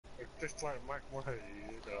just like make my head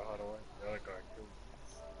hideaway. The other guy killed.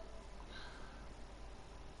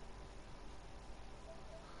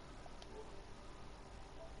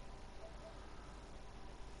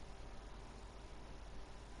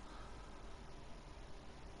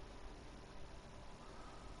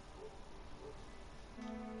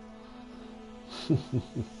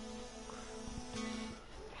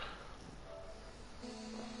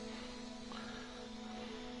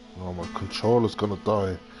 Oh, my controller's gonna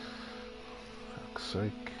die. Fuck's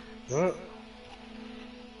sake. What?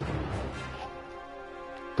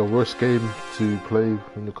 The worst game to play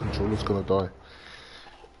when the controller's gonna die.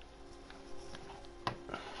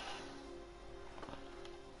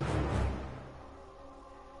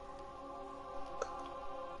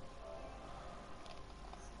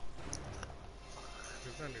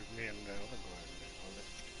 There's only me and the other guy in there, wasn't it?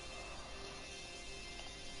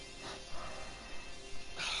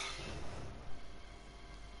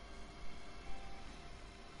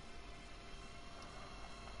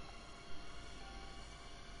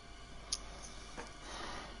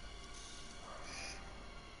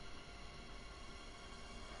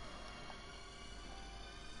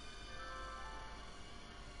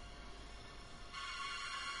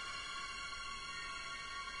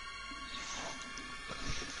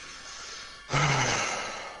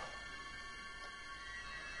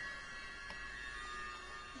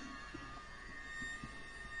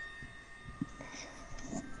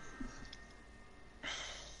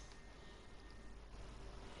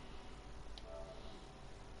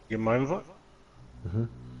 You mind that? Mm-hmm.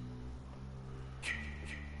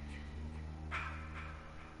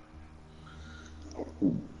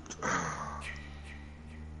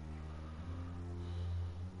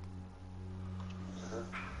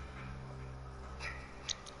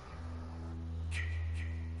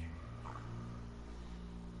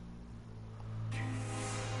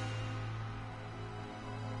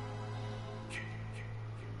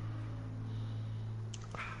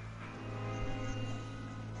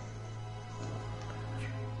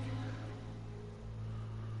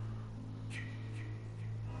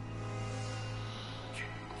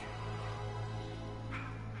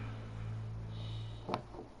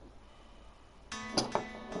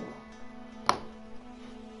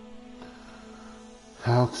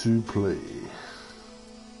 How to play.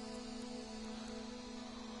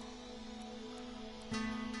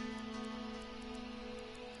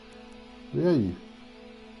 Where are you?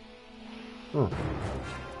 Oh.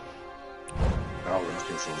 I was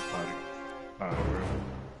looking for a party. Oh, really?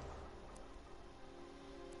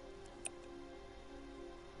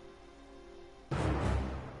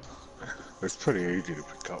 It's pretty easy to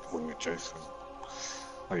pick up when you're chasing.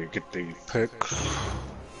 Like you get the picks,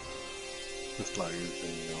 just like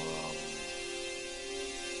using your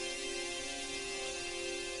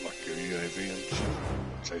like your UAV and shit.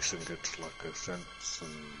 Jason gets like a sense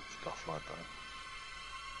and stuff like that.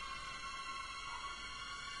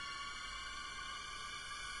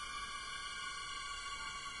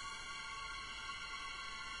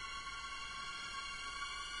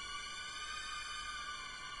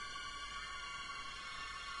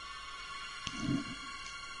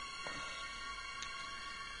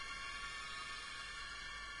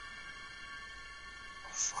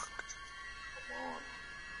 Fuck. Come on.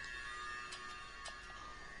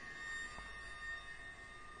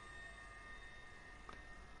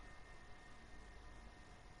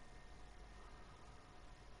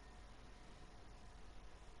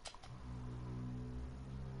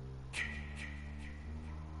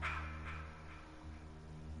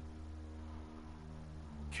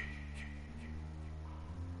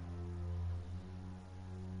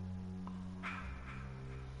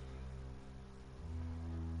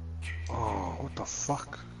 Oh, what the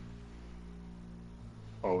fuck?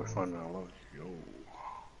 Oh, we found our load. Yo.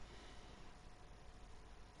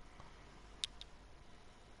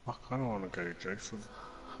 Fuck, I don't want to go to Jason.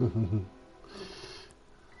 I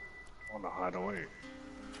want to hide away.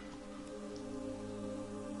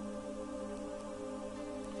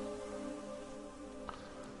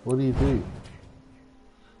 What do you do?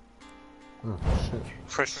 Oh shit.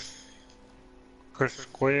 Press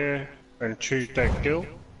square and choose that kill.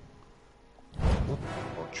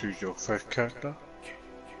 Or choose your first character.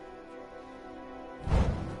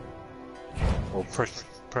 Or press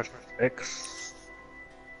X.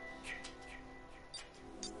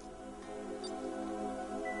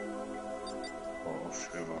 Oh,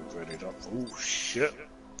 everyone's ready up. Oh shit.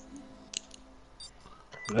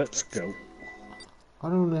 Let's go. I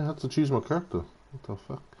don't know how to choose my character. What the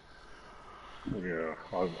fuck? Yeah,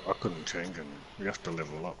 I couldn't change it. You have to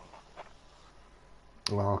level up.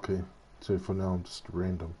 Oh, okay. So for now I'm just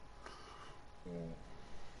random.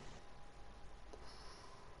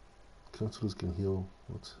 Councillors can heal.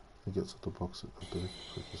 What? He gets off the box at the back.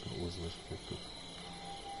 It's not always less effective.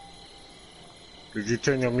 Did you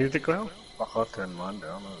turn your music down? Fuck, I turned mine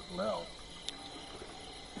down. It was loud.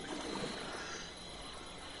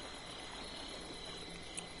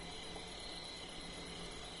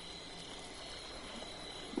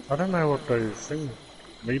 I don't know what those things,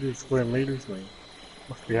 square meters mean.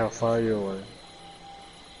 Must be how far you're away.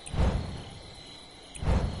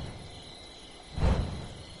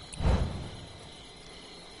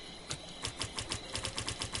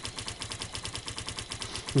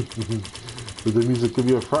 Did the music give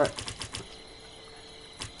you a fright?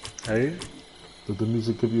 Hey? Did the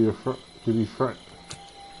music give you a fright?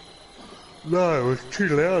 No, it was too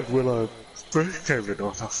loud when I first came in. I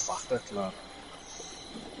was like, fuck, that's loud.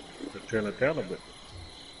 To turn it down a bit.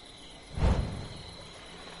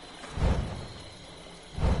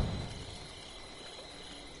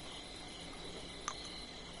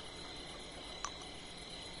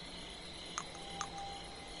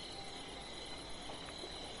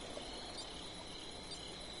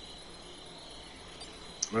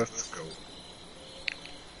 Let's go.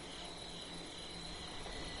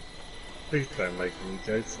 Please don't make me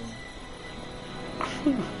Jason.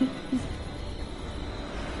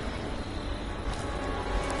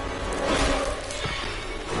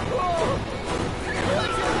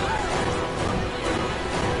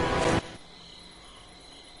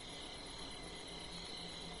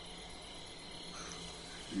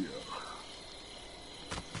 Yeah.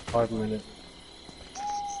 5 minutes.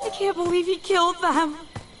 I can't believe he killed them.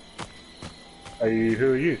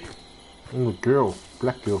 Who are you? I'm a girl,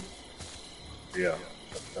 black girl. Yeah,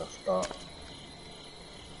 that's our start.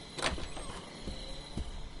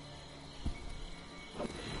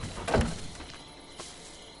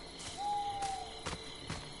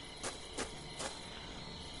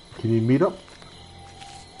 Can you meet up?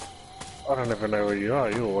 I don't even know where you are.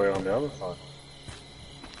 You're way on the other side.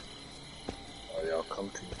 Oh yeah, I'll come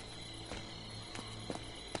to you.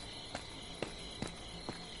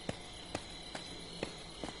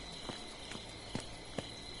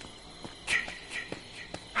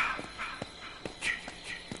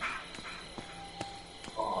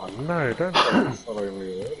 No, don't follow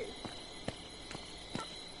me already.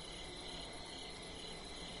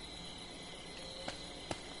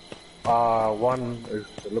 One is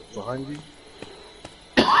to look behind you.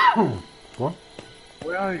 What?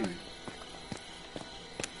 Where are you?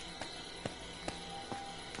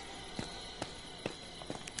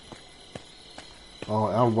 Oh,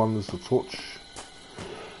 L1 is the torch.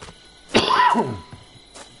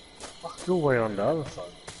 Fuck, you're way on the other side.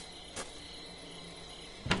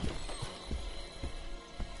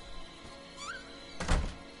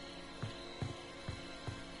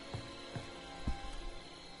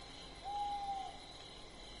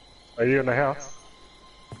 Are you in the house?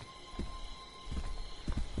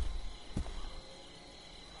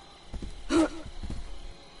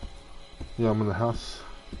 Yeah, I'm in the house.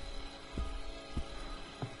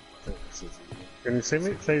 Can you see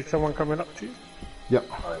me? See someone coming up to you? Yep.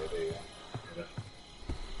 Oh, there you go.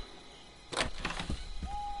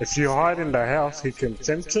 If you hide in the house, he can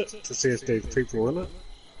sense it to see if there's people in it.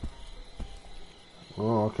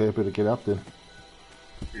 Oh, okay, I better get out then.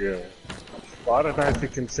 Yeah. But I don't know if he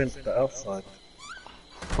can sense the outside.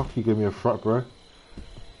 Fuck, you gave me a fright, bro.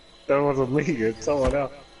 That wasn't me, it's someone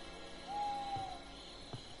else.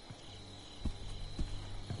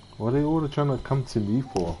 What are they all trying to come to me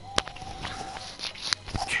for?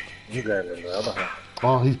 He's going in the other house.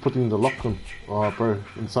 Oh, he's putting the lock on. Oh, bro,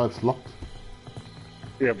 inside's locked.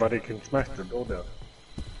 Yeah, but he can smash the door down.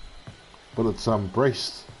 But it's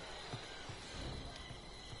braced.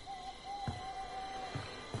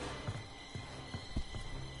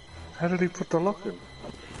 How did he put the lock in?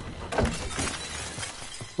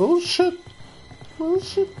 Oh shit! Oh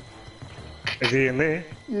shit! Is he in there?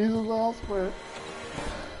 Jesus ass, bro.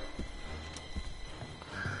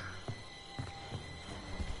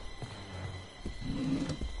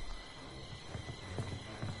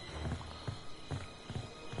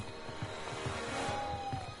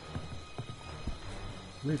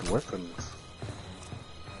 Need weapons.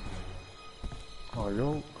 Oh,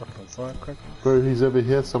 yo, got some firecrackers. Bro, he's over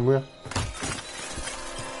here somewhere.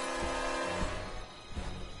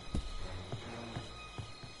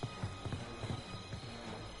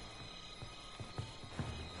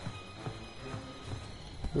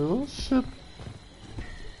 Oh shit.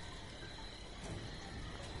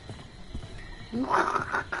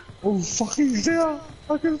 Oh fuck, he's there!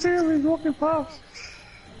 I can see him, he's walking past!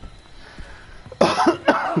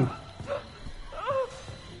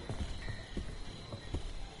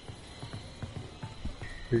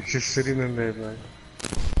 He's just sitting in there, man.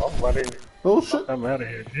 I'm running. Oh shit! I'm out of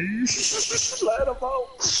here, jeez. Let him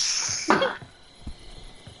out.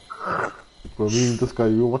 Bro, me and this guy,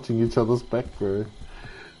 we were watching each other's back, bro.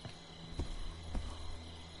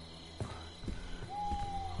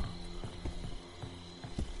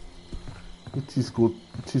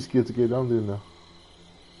 Too scared to get down there now.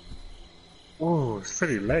 Oh, it's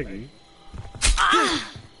pretty laggy.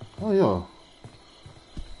 Oh yeah.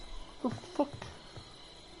 The fuck?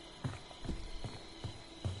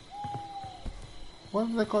 Why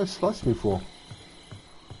did that guy slice me for?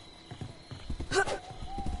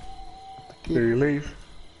 Did you leave?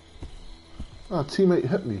 Ah, teammate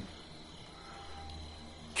hit me.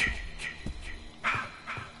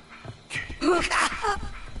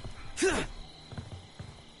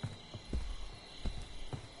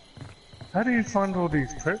 How do you find all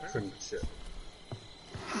these perks and shit?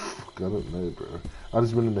 I don't know, bro. I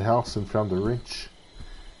just went in the house and found a wrench.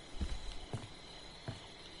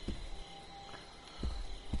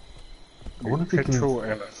 I wonder if he Petrol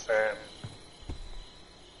and a fan.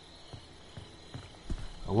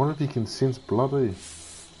 I wonder if he can sense blood, eh?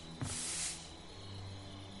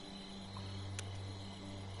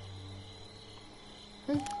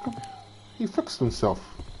 Hey, come here. He fixed himself.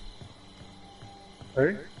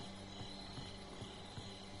 Hey?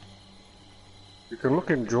 You can look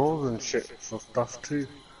in drawers and shit for stuff too.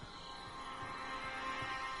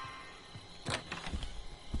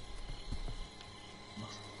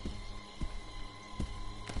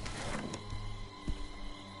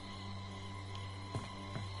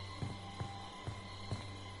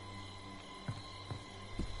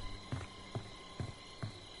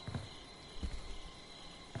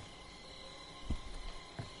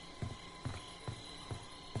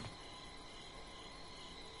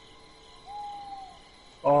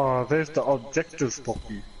 Oh, there's the objectives,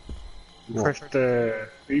 Pocky. Press the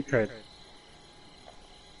D-pad.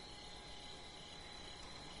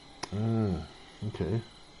 Okay.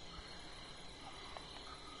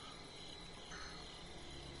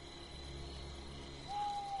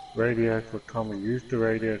 Radio for Tommy. Use the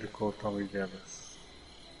radio to call Tommy Dallas.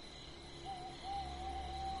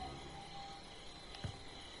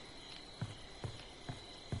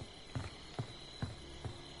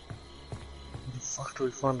 Where the fuck do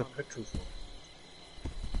we find the petrol for?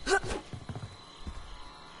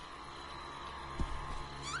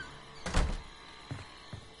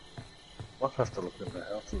 Might have to look in the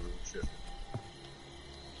houses and shit.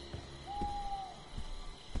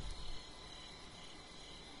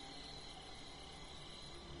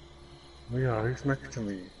 Oh yeah, who's next to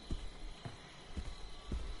me?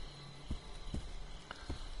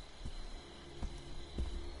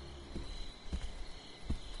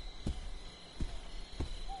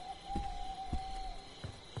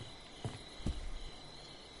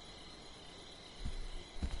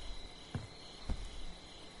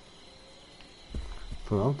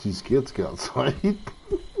 But I'm too scared to go outside.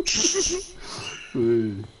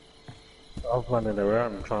 I'm running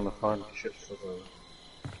around trying to find shit for the...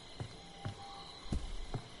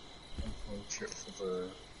 shit for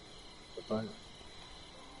the boat.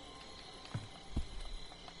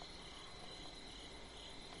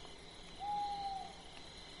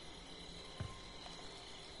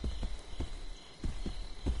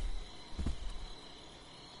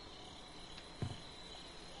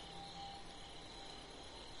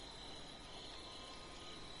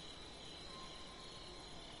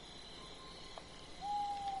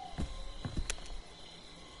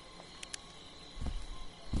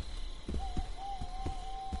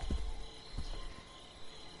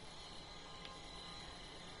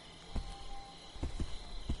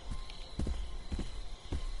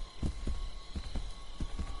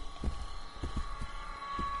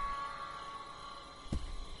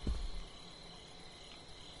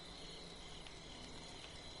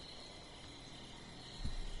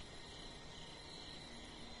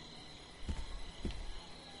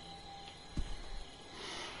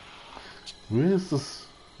 Where's this?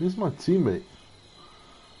 Where's my teammate?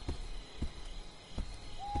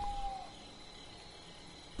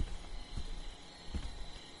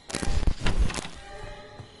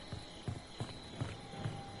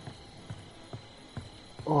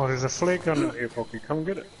 Oh, there's a flare gun in here, Pocky. Come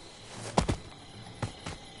get it.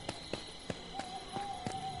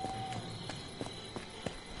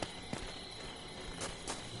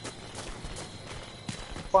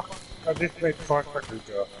 Fuck, I just made firecrackers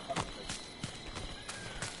go.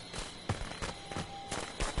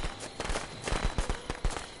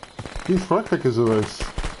 Whose firecrackers are those?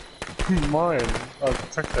 Mine. I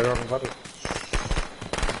pressed the wrong button.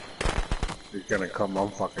 He's gonna come, I'm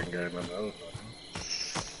fucking going on the other side.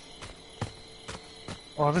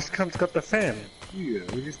 Oh, this cunt's got the fan. Yeah,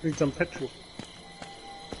 we just need some petrol.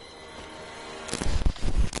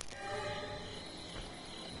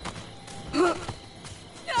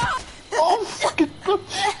 Oh, fucking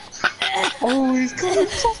bitch! Oh, he's got a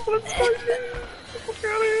chocolate baby! Look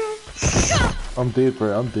at him! I'm dead,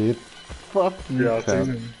 bro, I'm dead. Fuck you, Yeah, I've seen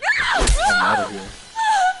him. I'm out of here.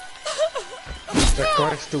 That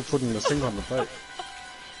guy's still putting the thing on the boat.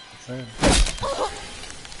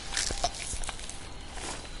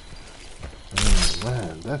 Oh,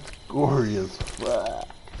 man, that's gory as fuck.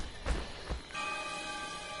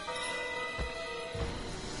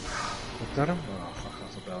 Got him? Oh, fuck, I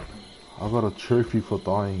was about him. I got a trophy for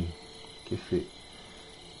dying. Get fit.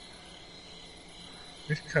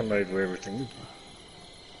 This can't know where everything is.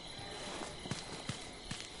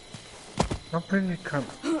 Jump in, you cunt.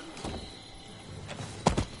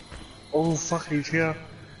 Oh, fuck, he's here.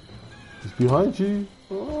 He's behind you.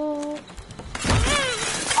 Oh, Fuck,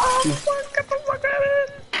 get the fuck out of here!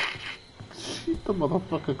 shit, the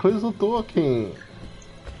motherfucker. Close the door, King.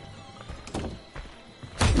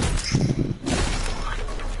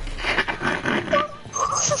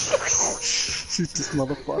 Shoot this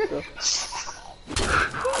motherfucker.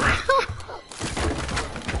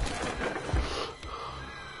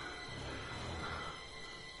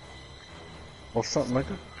 What's up,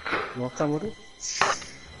 nigga? You want some of this?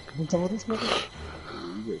 You want some of this, nigga?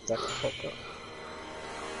 You get back the fuck up.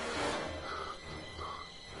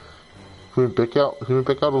 He went back out. He went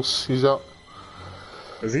back out. He's out.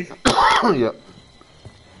 Is he? Yeah.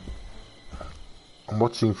 I'm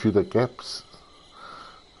watching through the gaps.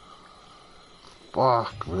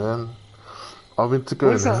 Fuck, man. I went to go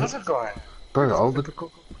Where's and that hit other guy? Bro,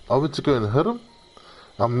 I went to go and hit him.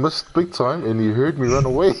 I missed big time and he heard me run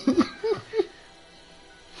away.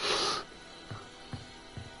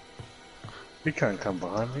 He can't come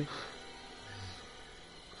behind me.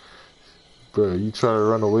 Bro, you try to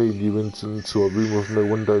run away and you went into a room with no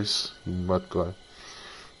windows, you mad guy.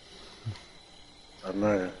 I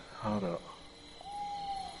know. Hold up.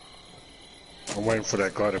 I'm waiting for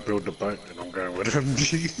that guy to build the boat and I'm going with him.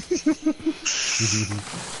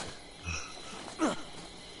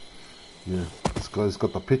 Yeah, this guy's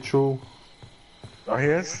got the petrol. Oh, he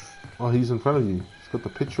is? Oh, he's in front of you. He's got the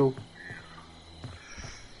petrol.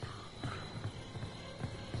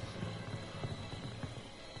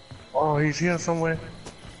 Oh, he's here somewhere.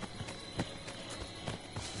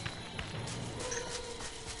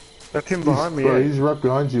 That's him behind me, Bro, yeah. he's right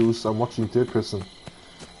behind you. I'm watching third person.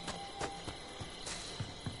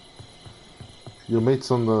 Your mate's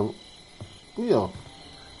on the wheel.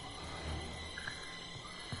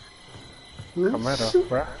 Come at us,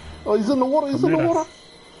 bruh. Oh, he's in the water. He's in the water.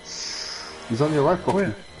 He's on your right,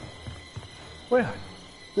 Poppy. Where?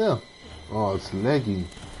 Yeah. Oh, it's lagging.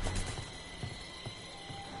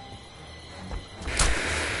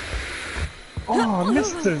 Oh,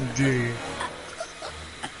 Mr. G.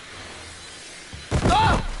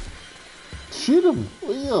 Shoot him.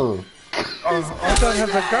 Yeah. Oh, I don't have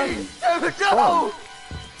a gun. No!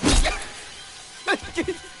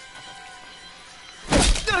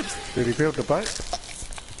 Did he build the boat?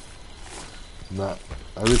 Nah.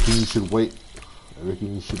 I reckon you should wait.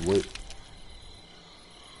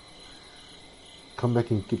 Come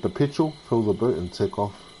back and get the petrol, fill the boat and take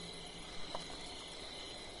off.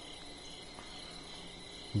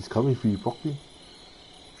 He's coming for you, Pocky.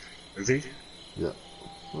 Is he? Yeah.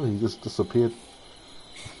 Oh, he just disappeared.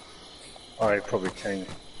 Oh, he probably came.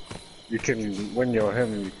 You can, when you're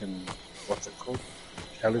him, you can, what's it called?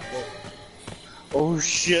 Teleport. Oh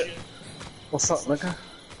shit! What's up, nigga?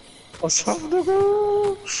 What's up,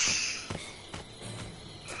 nigga?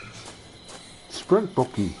 Sprint,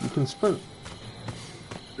 Pocky. You can sprint.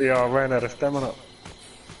 Yeah, I ran out of stamina.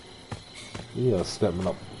 Yeah, stepping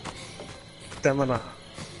up. Stamina.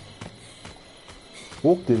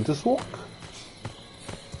 Walk then, just walk.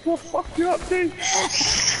 What the fuck you up, dude?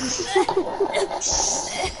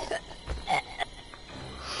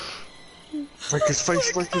 Break his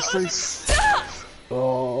face, break his face.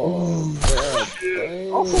 Oh,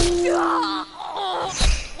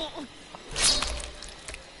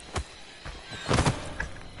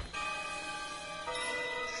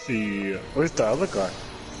 See, where's the other guy?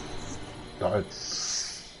 died.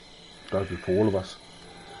 Died before all of us.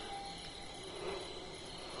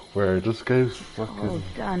 Where it just goes fucking... All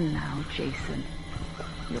done now, Jason.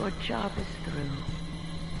 Your job is through.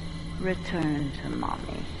 Return to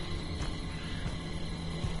Mommy.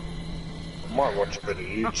 I might watch a bit of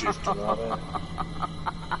YouTube tonight.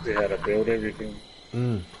 See how to build everything.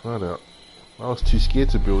 Right out. I was too scared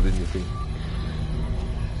to build anything.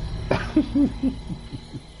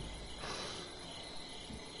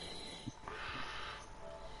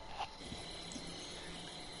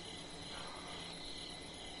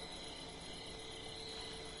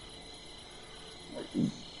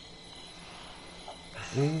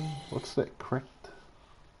 What's that cracked?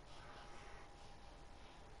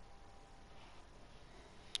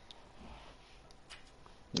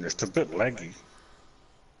 It's a bit laggy.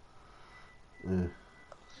 Yeah.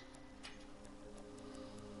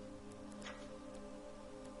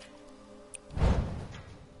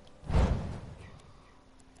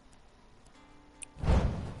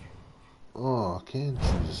 Oh, I can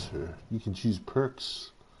choose her. You can choose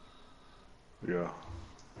perks. Yeah.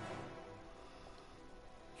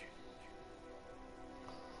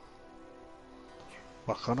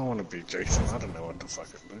 Fuck, I don't want to be Jason. I don't know what to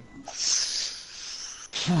fucking do.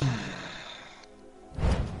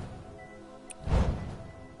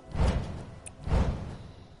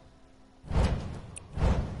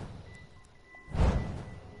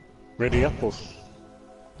 Ready up or?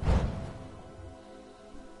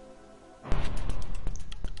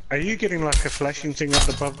 Are you getting like a flashing thing at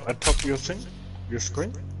the top of your thing? Your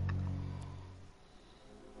screen?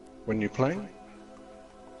 When you're playing?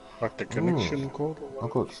 Like the connection code or I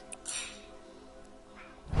whatever? got.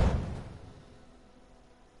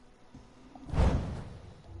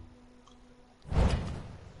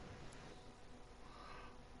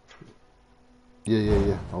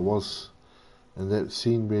 Yeah. I was. And that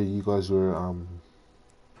scene where you guys were,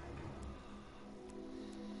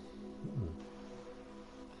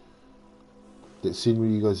 that scene where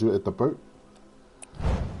you guys were at the boat?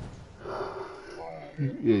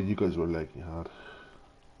 Yeah, you guys were lagging hard.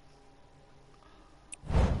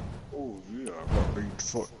 Oh yeah, I got lead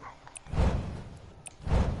foot.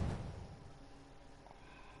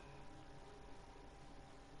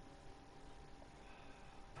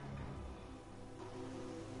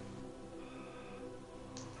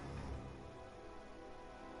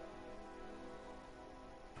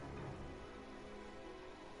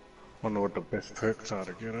 Wonder what the best perks are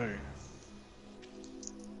to get, eh?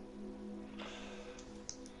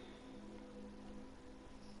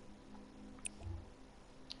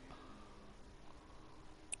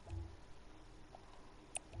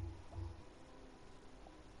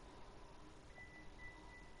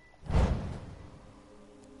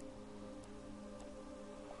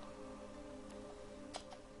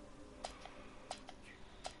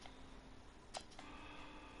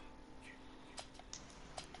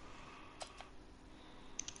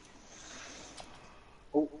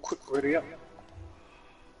 Oh, quick, ready up.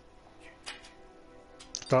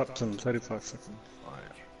 Starts in 35 seconds. Oh,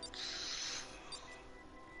 yeah.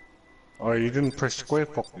 Oh, you didn't press square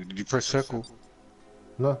properly. Did you press circle?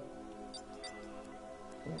 No.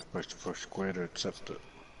 You're supposed to press square to accept it.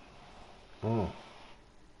 Oh.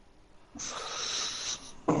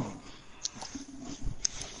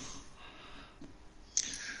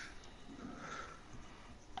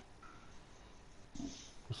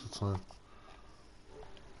 What's the time?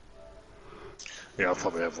 Yeah, I'll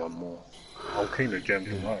probably have one more. I'm keen to jam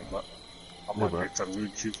tonight, but I might get some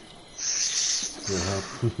YouTube. Yeah.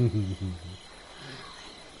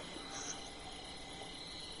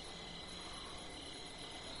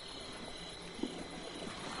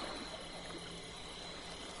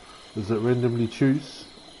 Does it randomly choose?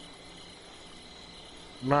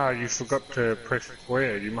 Nah, you forgot to press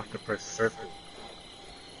square. You must have pressed circle.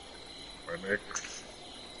 Or an X.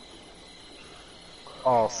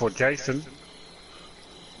 Oh, for Jason.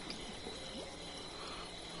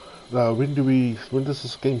 When does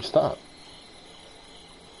this game start?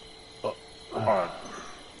 Oh. Oh.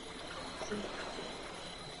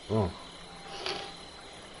 Oh,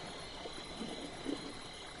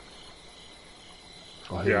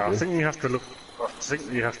 Yeah, I think you have to look. I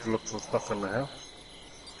think you have to look for stuff in the house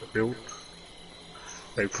to build.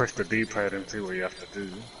 They press the D-pad and see what you have to do.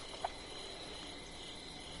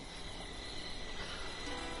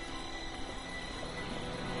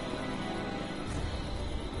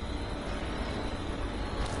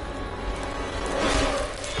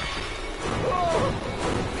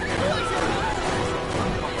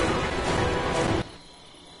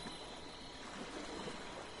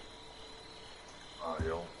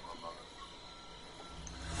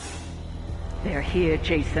 They're here,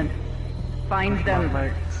 Jason. Find them.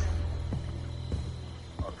 Mate.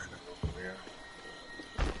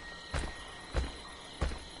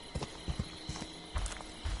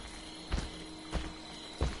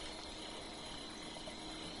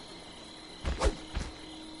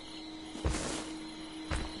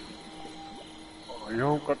 Oh,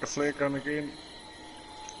 yo, got the flare gun again.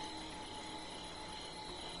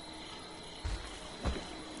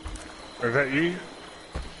 Is that you?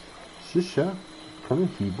 Shisha, coming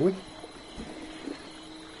for you, boy.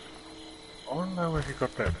 I don't know where he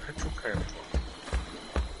got that petrol can from.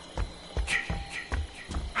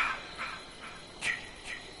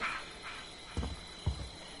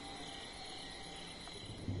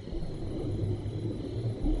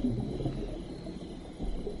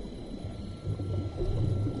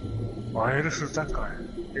 Why this is that guy?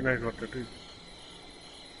 He knows what to do.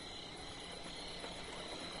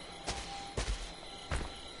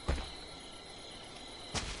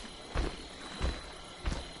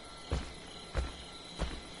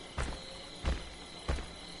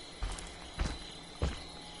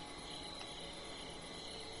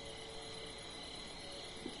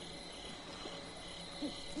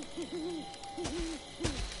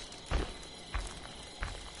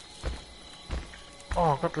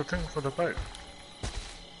 Oh, I got the thing for the boat.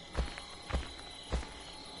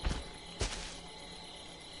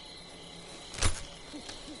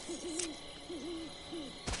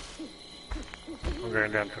 I'm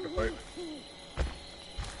going down to the boat.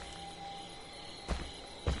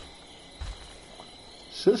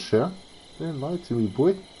 Shush, yeah? Don't lie to me,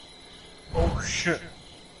 boy. Oh shit.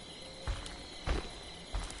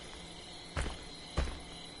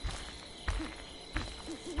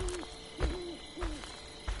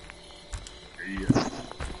 Yeah.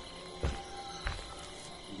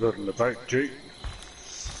 Good in the boat, G.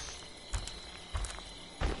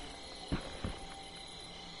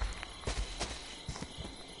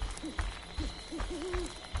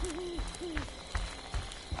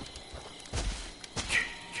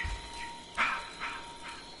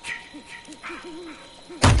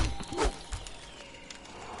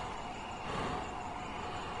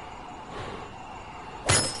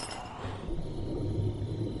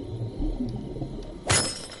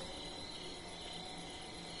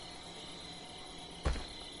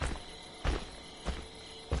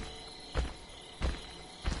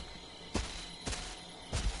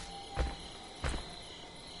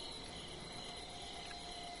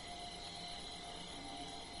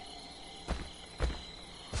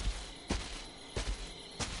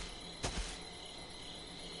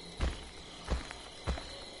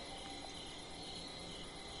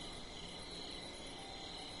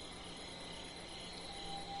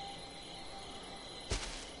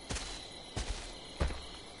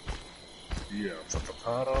 Yeah, put the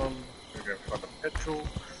pot on, we're gonna find the petrol.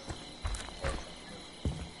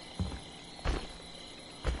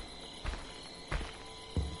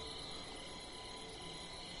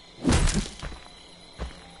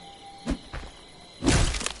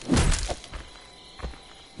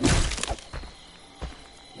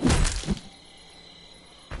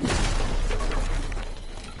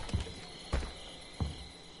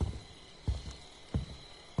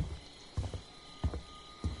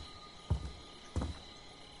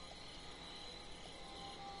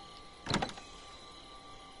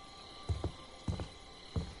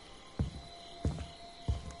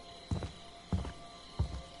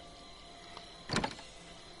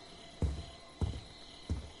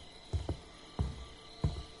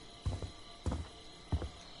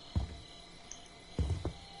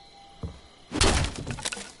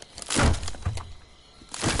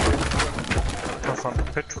 I found the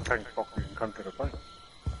petrol tank box you can come to the boat.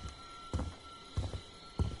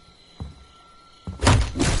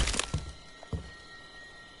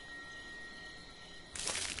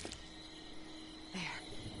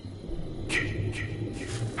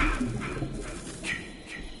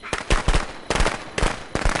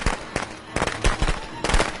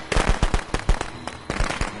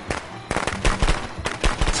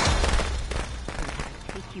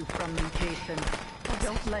 Take you from me, Jason.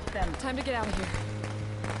 Don't let them. Time to get out of here.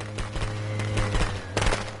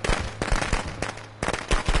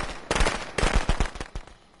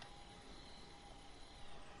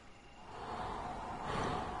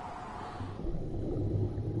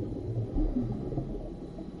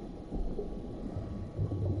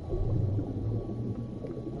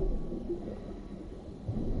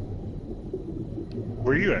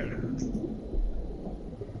 Where you at?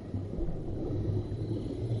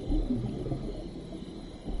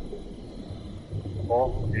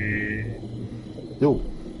 Oh, yeah. Yo,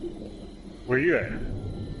 Where you at?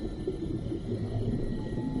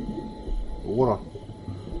 water.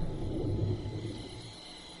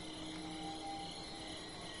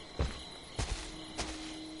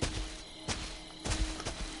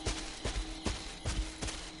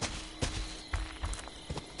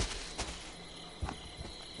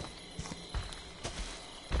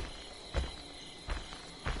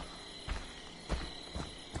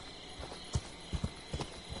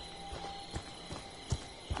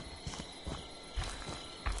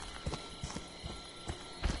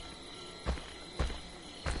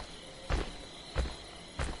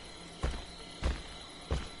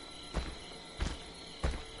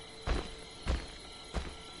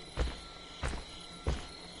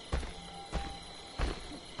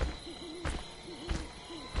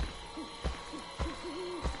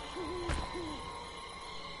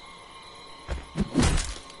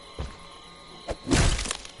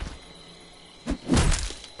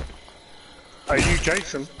 Are you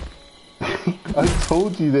Jason? I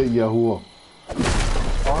told you that, Yahoo.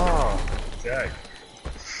 Oh, Jack.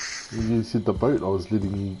 When you said the boat, I was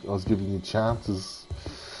giving you chances.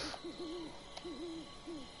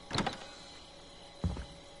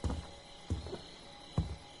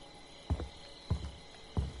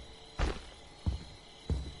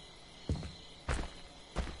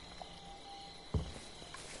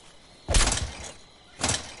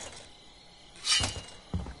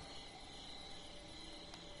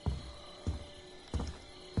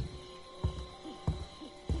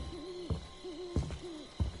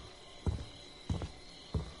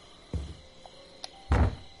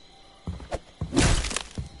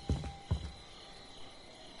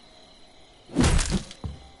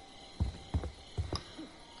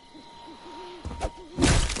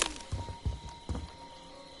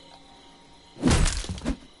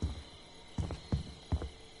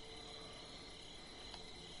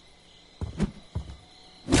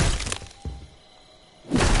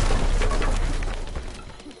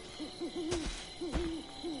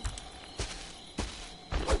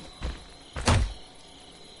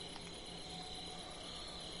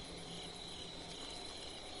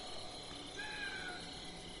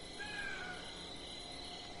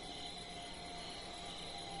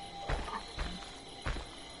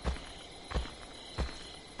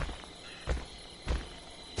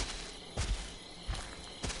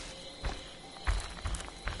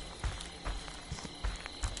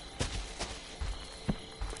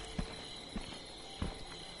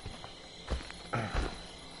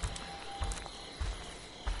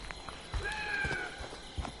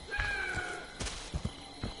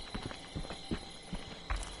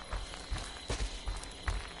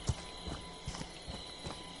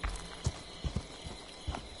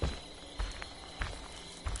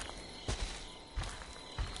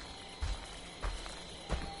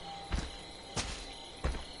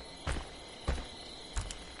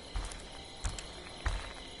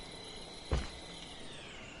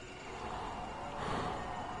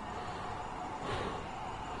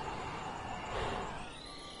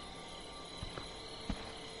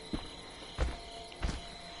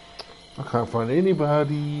 I can't find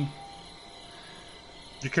anybody.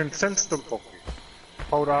 You can sense them properly.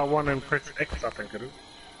 Hold R1 and press X, I think it is.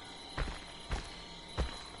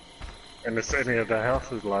 And if any of the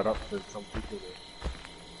houses light up, there's some people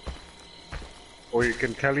there. Or you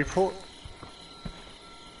can teleport.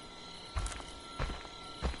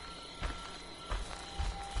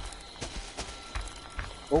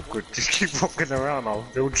 Awkward, just keep walking around, I'll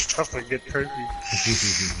build stuff and get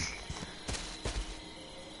trophies.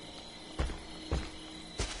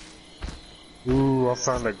 Ooh, I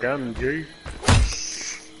found a gun, G.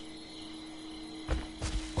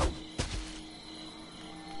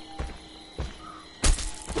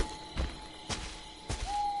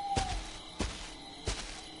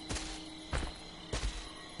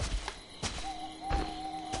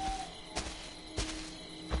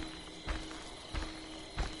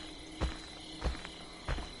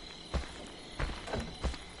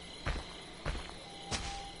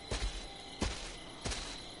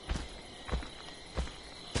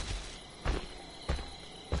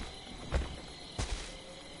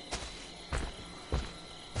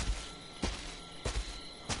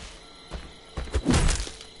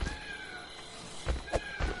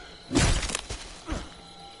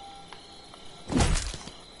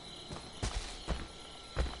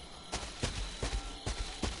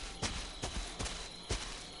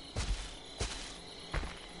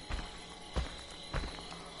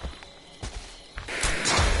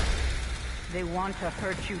 They want to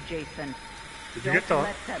hurt you, Jason. Did you get that?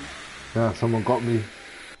 Let them. Yeah, someone got me.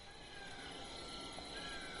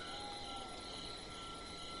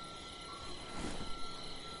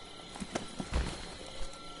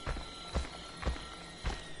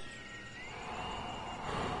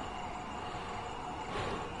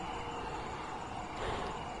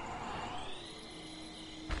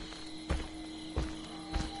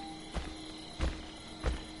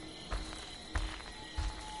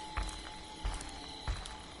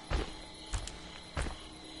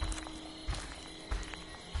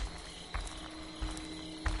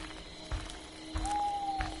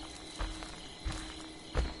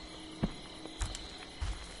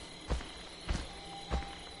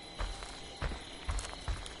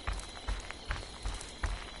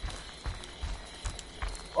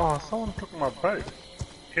 Oh, someone took my boat.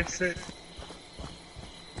 Guess it.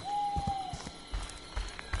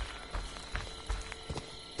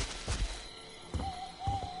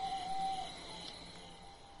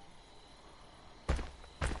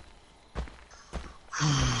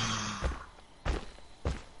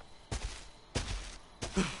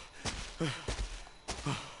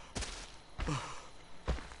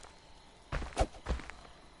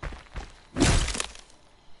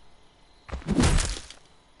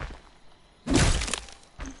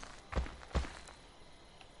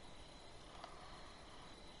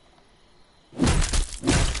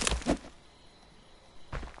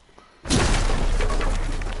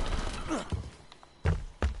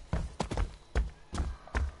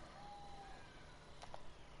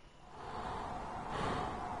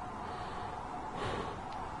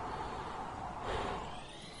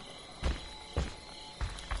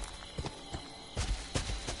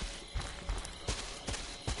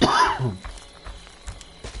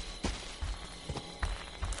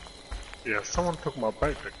 Yeah, someone took my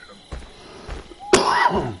bait that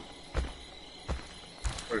come.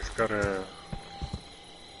 It's got a...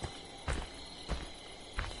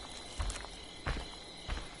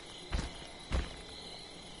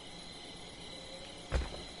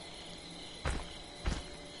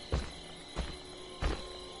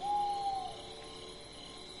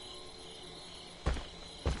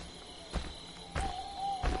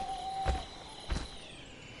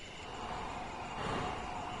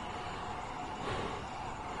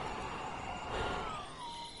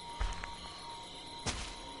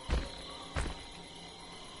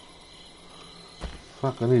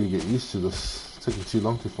 Fuck, I need to get used to this. It's taking too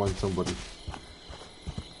long to find somebody.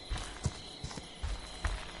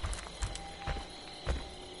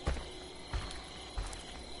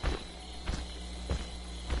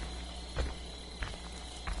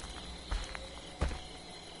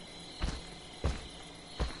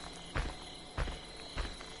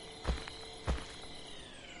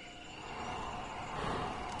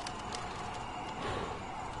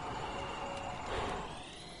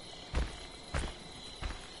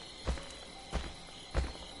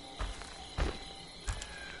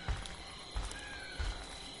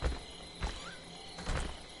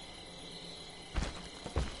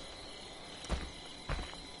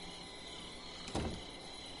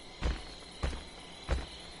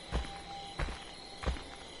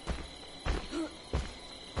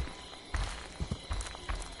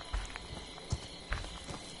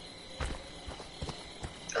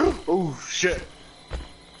 Oh shit!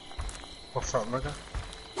 What's up, nigga?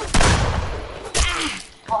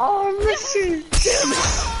 Oh, Missy! Damn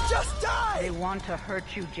it! Just die! They want to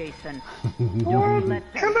hurt you, Jason. Don't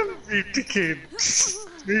let them. Kill him, you dickhead!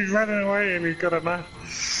 He's running away and he's got a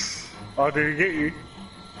knife. Oh, did he get you?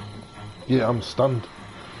 Yeah, I'm stunned.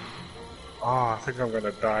 Oh, I think I'm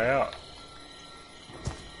gonna die out.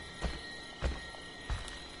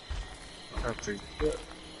 That's a shit.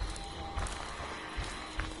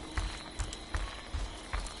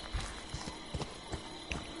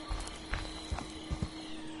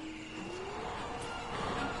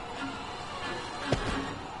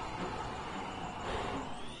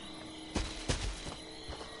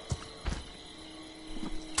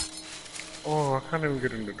 Oh, I can't even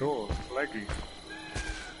get in the door. It's laggy.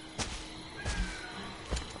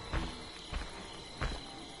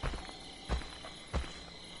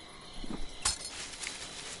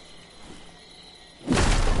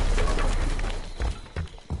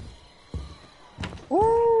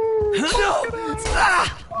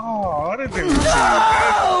 Oh, I didn't even see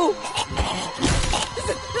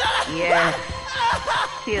you. Yes.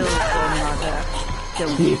 Kill your mother.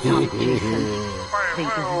 Don't stop, Jason. They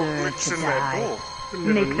deserve to die.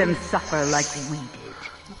 Make them suffer like we did.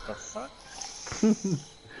 What the fuck?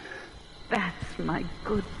 That's my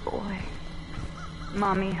good boy.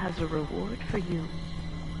 Mommy has a reward for you.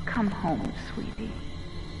 Come home, sweetie.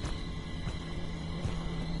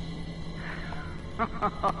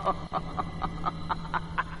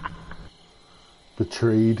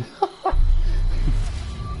 Betrayed.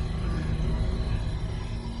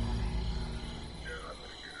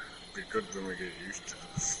 Be good when we get used to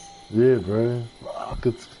this. Yeah, bro. Fuck,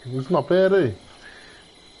 it's not bad, eh?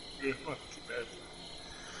 Yeah, not too bad.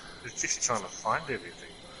 It's just trying to find everything.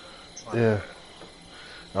 Yeah.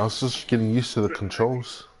 I was just getting used to the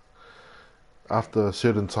controls. After a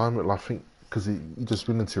certain time, I think, because you just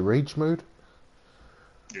went into rage mode.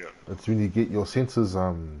 Yeah. That's when you get your senses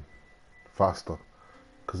faster,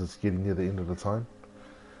 because it's getting near the end of the time.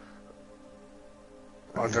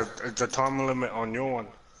 Oh, the time limit on your one?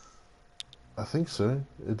 I think so.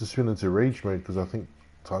 It just went into rage mode because I think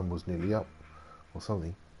time was nearly up or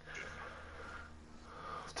something.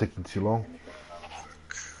 It's taking too long.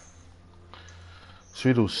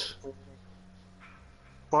 Sweetles.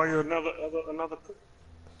 Buy you another pick?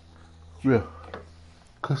 Yeah.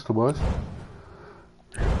 Customize.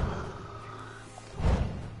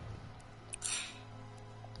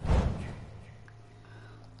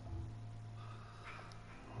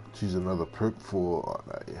 Choose another perk for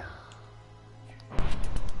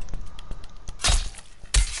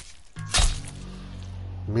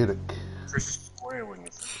medic. Press square when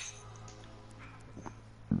you finish.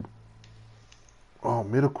 Oh,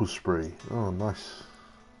 medical spray. Oh, nice.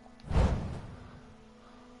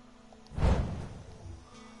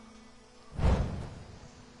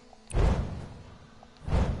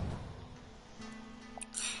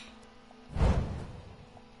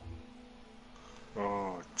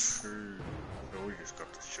 Oh, true. So we just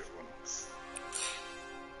got the shit ones.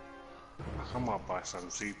 I might buy some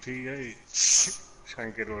ZPA. Try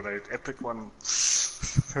and get all those epic one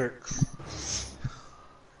perks.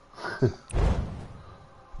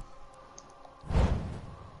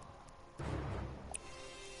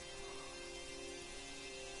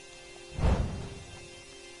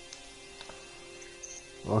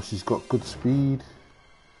 Oh, she's got good speed.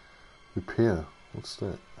 Repair. What's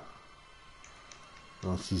that?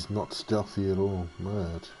 Oh, she's not stealthy at all.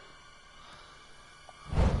 Mad.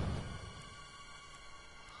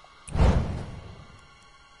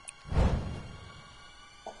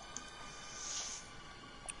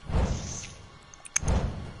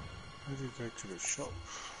 How do you go to the shop?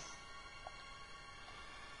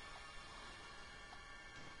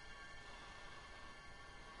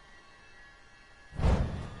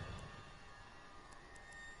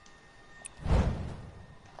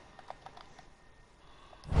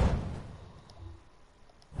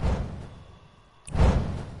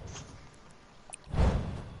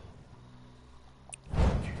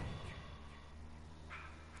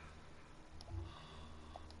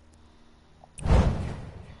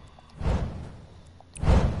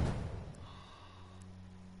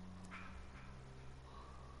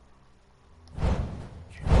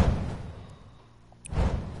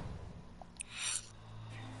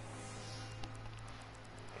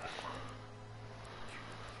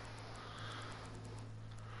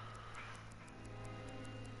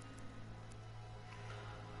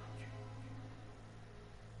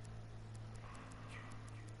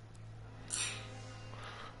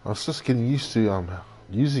 I was just getting used to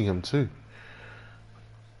using him too.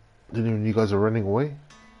 Then when you guys are running away,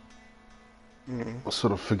 I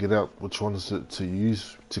sort of figured out which ones to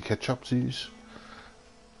use to catch up to use.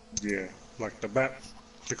 Yeah, like the map.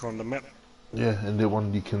 Click on the map. Yeah, and the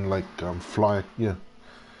one you can like fly. Yeah,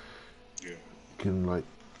 Yeah. you can like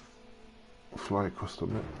fly across the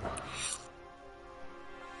map.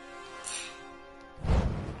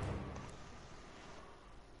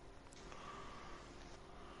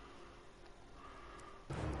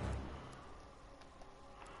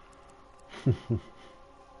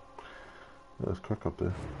 There's Crack up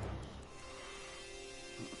there.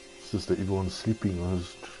 It's just that everyone's sleeping.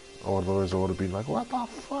 Otherwise I would have been like, what the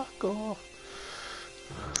fuck off?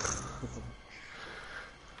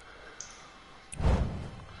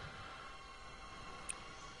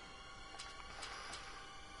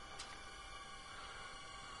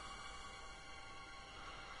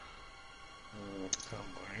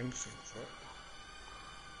 Can't buy anything for it.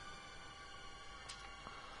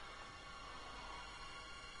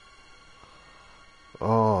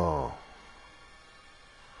 Oh.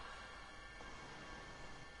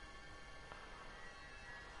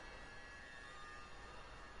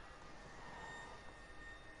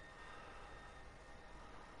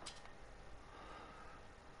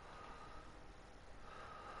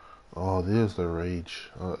 Oh, there's the rage.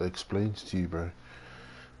 It explains to you, bro.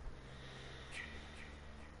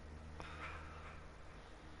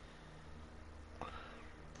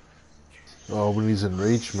 Oh, when he's in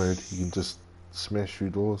rage mode, he can just smash through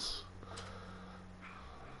doors.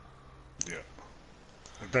 Yeah.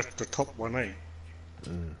 And that's the top one, eh?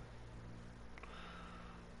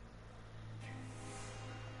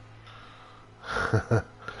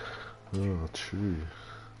 Oh, true.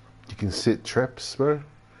 You can set traps, bro.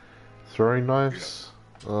 Throwing knives.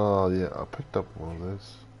 Yeah. Oh, yeah, I picked up one of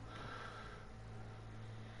those.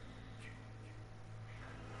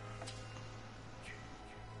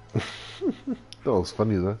 That was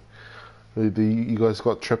funny though. You guys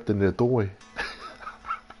got trapped in their doorway.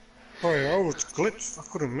 Sorry, I was glitched. I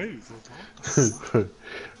couldn't move. I was like, what the fuck?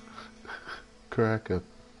 Cracker.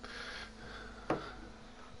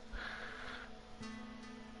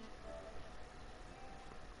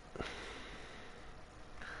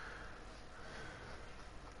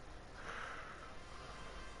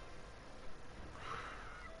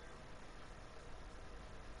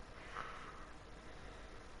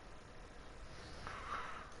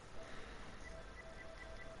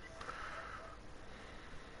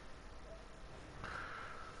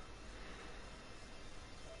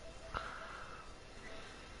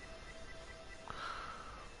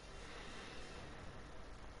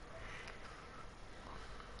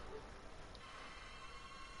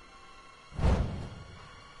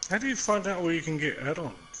 How do you find out where you can get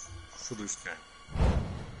add-ons for this game?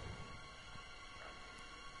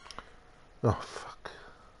 Oh, fuck.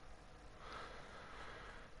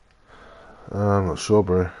 I'm not sure,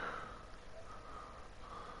 bro.